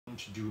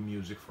do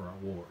music for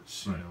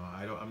awards. You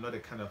know, I'm not the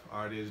kind of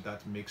artist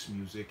that makes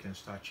music and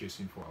start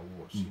chasing for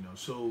awards. You know,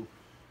 so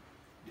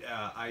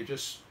I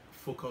just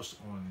focus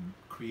on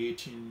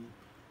creating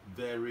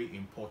very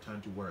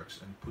important works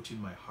and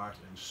putting my heart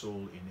and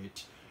soul in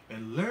it,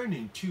 and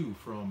learning too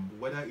from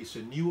whether it's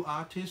a new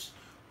artist,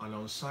 an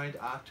unsigned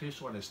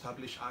artist, or an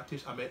established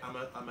artist.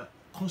 I'm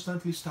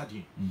constantly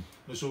studying.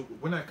 So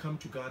when I come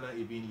to Ghana,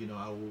 even, you know,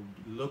 I will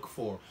look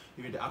for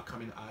even the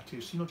upcoming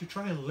artists, you know, to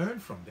try and learn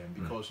from them,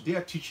 because they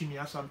are teaching me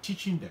as I'm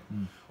teaching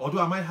them.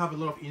 Although I might have a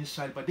lot of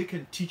insight, but they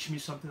can teach me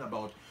something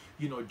about,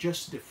 you know,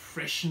 just the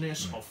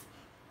freshness of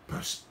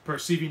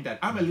perceiving that.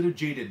 I'm a little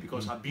jaded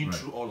because I've been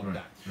through all of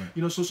that.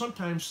 You know, so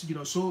sometimes, you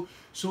know, so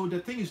the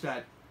thing is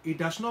that it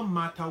does not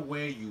matter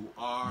where you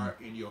are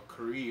in your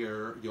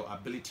career, your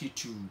ability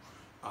to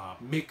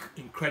make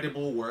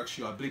incredible works,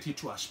 your ability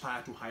to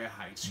aspire to higher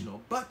heights, you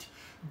know, but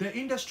the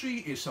industry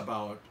is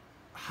about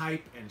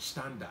hype and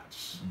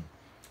standards.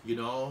 You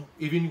know,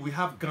 even we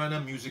have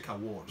Ghana Music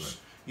Awards,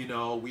 you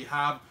know, we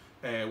have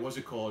what's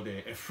it called,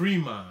 a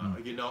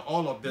FREMA, you know,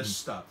 all of this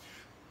stuff.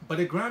 But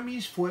the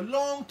Grammys, for a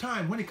long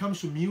time, when it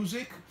comes to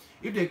music,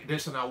 if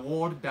there's an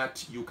award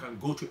that you can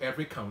go to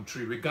every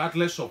country,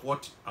 regardless of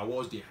what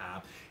awards they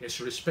have,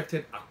 it's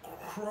respected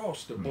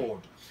across the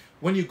board.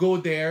 When you go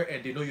there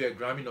and they know you're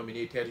Grammy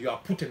nominated, you are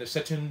put in a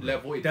certain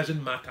level. It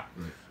doesn't matter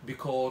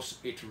because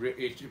it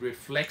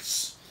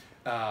reflects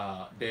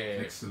the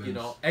excellence. You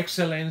know,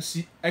 excellence.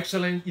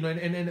 You know,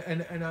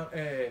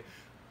 and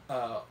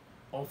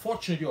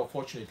unfortunately or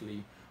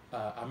fortunately,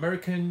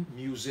 American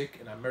music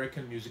and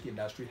American music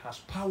industry has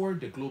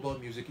powered the global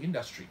music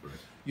industry.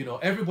 You know,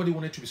 everybody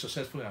wanted to be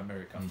successful in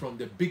America. From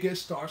the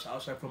biggest stars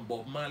outside, from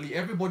Bob Marley,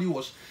 everybody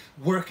was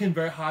working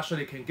very hard so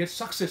they can get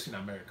success in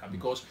America,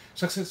 because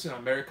success in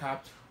America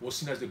was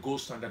seen as the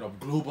gold standard of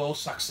global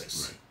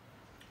success.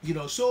 You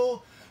know,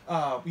 so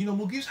you know,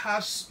 Mugiz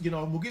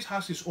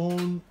has his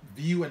own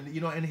view, and you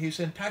know, and he's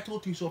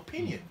entitled to his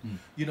opinion.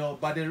 You know,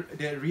 but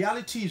the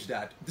reality is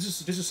that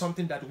this is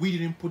something that we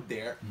didn't put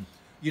there.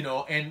 You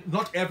know, and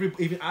not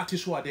even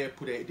artists who are there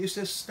put it. It's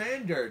a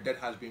standard that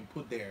has been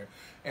put there,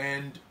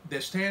 and the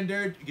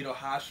standard, you know,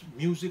 has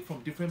music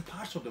from different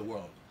parts of the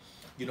world.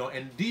 You know,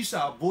 and these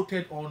are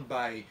voted on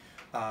by,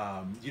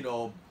 you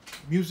know,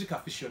 music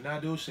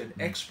aficionados and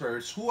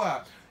experts who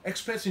are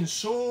experts in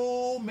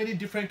so many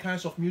different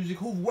kinds of music,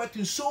 who've worked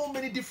in so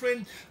many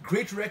different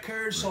great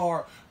records,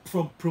 or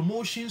from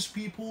promotions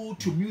people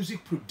to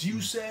music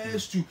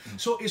producers to.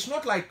 So it's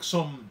not like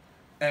some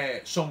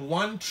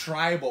one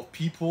tribe of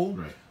people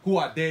who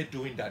are there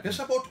doing that. There's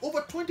about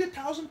over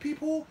 20,000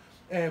 people,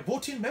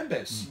 voting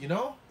members, you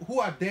know, who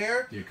are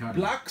there.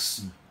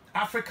 Blacks,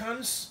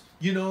 Africans,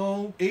 you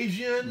know,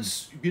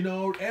 Asians, you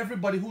know,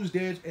 everybody who's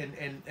there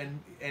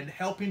and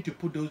helping to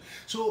put those.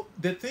 So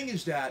the thing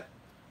is that,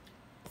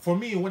 for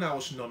me, when I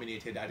was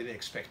nominated, I didn't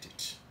expect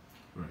it.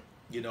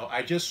 You know,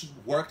 I just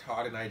worked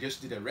hard and I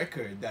just did a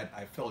record that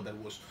I felt that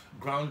was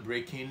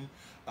groundbreaking.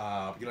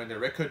 You know, and the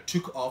record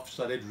took off,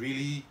 started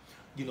really,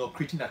 you know,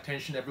 creating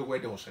attention everywhere.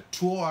 There was a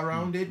tour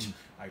around it.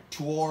 I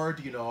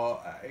toured, you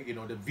know,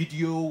 the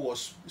video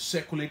was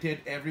circulated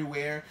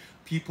everywhere.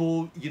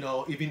 People, you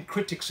know, even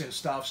critics and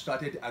stuff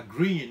started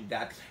agreeing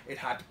that it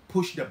had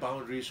pushed the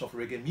boundaries of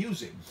reggae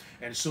music.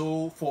 And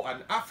so for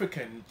an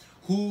African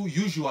who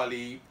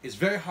usually is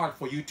very hard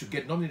for you to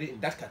get nominated in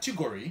that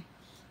category,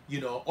 you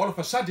know, all of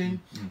a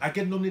sudden I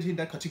get nominated in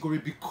that category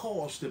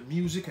because the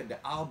music and the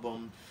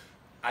album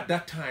at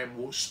that time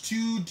was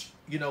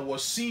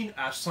seen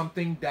as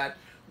something that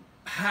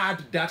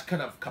had that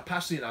kind of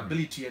capacity and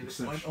ability, and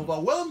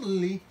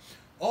overwhelmingly,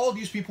 all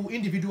these people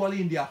individually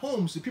in their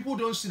homes, the people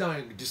don't sit down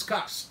and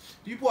discuss.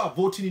 People are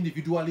voting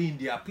individually in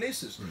their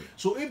places.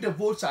 So if the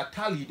votes are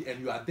tallied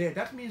and you are there,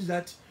 that means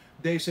that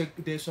there's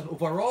an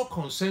overall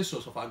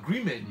consensus of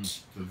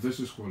agreement that this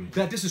is quality.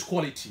 That this is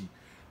quality.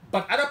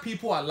 But other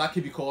people are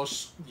lucky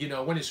because, you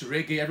know, when it's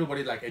reggae,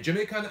 everybody, like a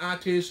Jamaican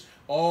artist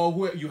or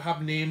who you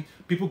have named,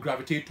 people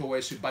gravitate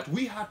towards it. But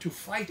we had to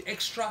fight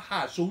extra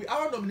hard. So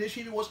our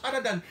nomination was other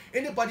than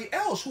anybody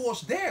else who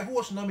was there, who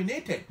was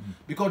nominated,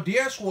 because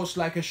theirs was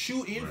like a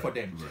shoe-in for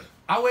them.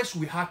 Ours,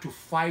 we had to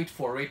fight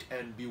for it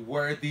and be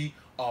worthy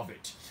of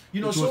it. You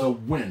know, which was a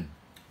win.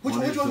 Which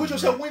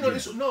was a win on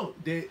this. No,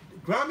 the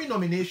Grammy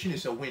nomination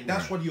is a win.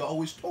 That's what you're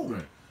always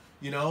told.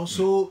 You know,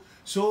 so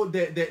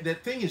the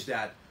thing is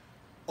that,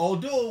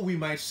 although we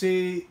might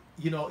say,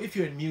 you know, if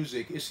you're in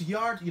music, it's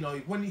hard, you know,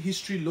 when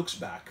history looks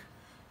back,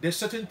 there's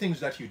certain things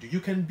that you do.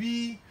 You can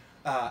be,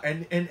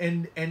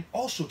 and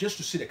also just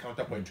to see the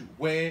counterpoint to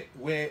where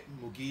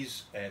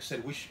Mugiz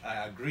said, which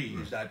I agree,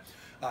 is that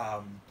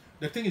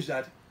the thing is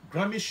that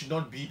Grammys should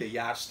not be the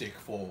yardstick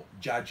for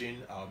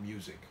judging our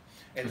music.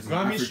 And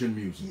Grammys, African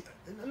music.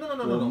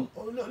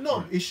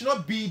 No. It should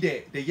not be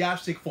the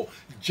yardstick for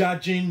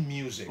judging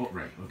music.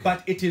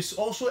 But it is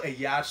also a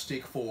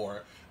yardstick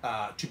for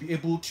to be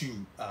able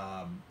to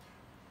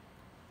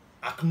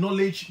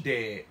acknowledge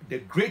the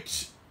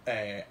great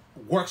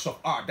works of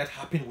art that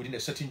happened within a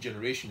certain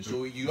generation.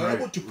 So you are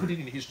able to put it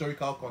in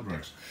historical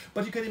context.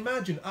 But you can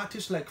imagine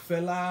artists like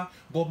Fela,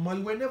 Bob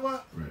Marley were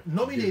never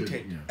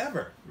nominated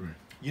ever.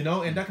 You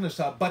know, and that kind of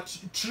stuff. But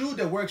through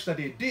the works that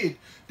they did,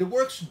 the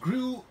works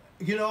grew.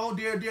 You know,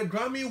 they're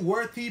Grammy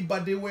worthy,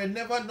 but they were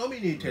never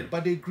nominated.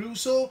 But they grew.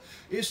 So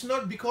it's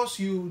not because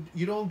you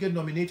don't get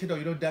nominated, or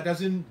that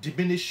doesn't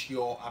diminish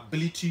your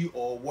ability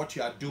or what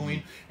you are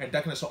doing and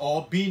that kind of stuff.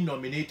 Or being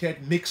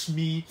nominated makes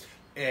me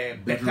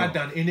better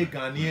than any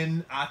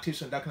Ghanaian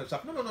artist and that kind of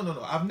stuff.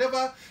 No. I've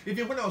never,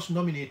 even when I was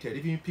nominated,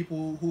 even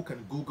people who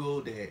can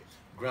Google the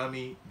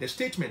Grammy, the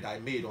statement I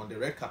made on the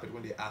red carpet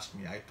when they asked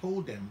me, I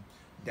told them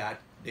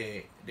that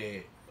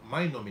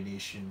my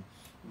nomination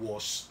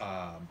was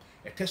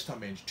a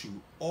testament to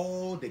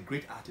all the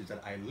great artists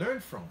that I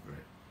learned from,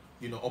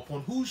 you know,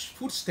 upon whose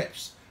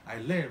footsteps I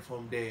learned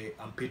from the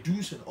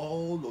Ampedus and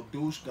all of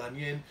those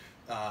Ghanaian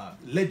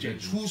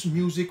legends whose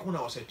music, when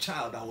I was a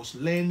child, I was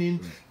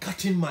learning,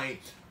 cutting my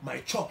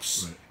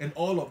chops and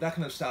all of that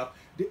kind of stuff.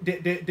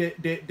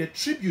 The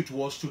tribute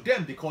was to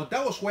them, because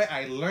that was where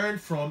I learned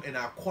from and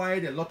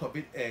acquired a lot of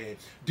it,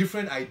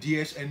 different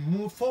ideas, and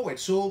moved forward.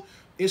 So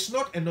it's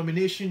not a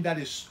nomination that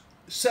is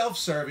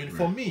self-serving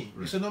for me.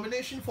 It's a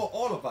nomination for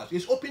all of us.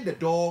 It's opened the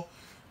door.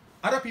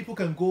 Other people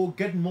can go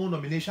get more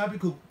nominations. Other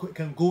people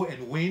can go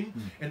and win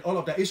and all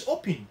of that. It's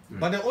open.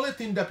 But the only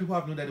thing that people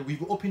have known that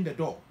we've opened the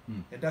door.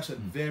 And that's a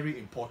very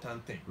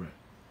important thing.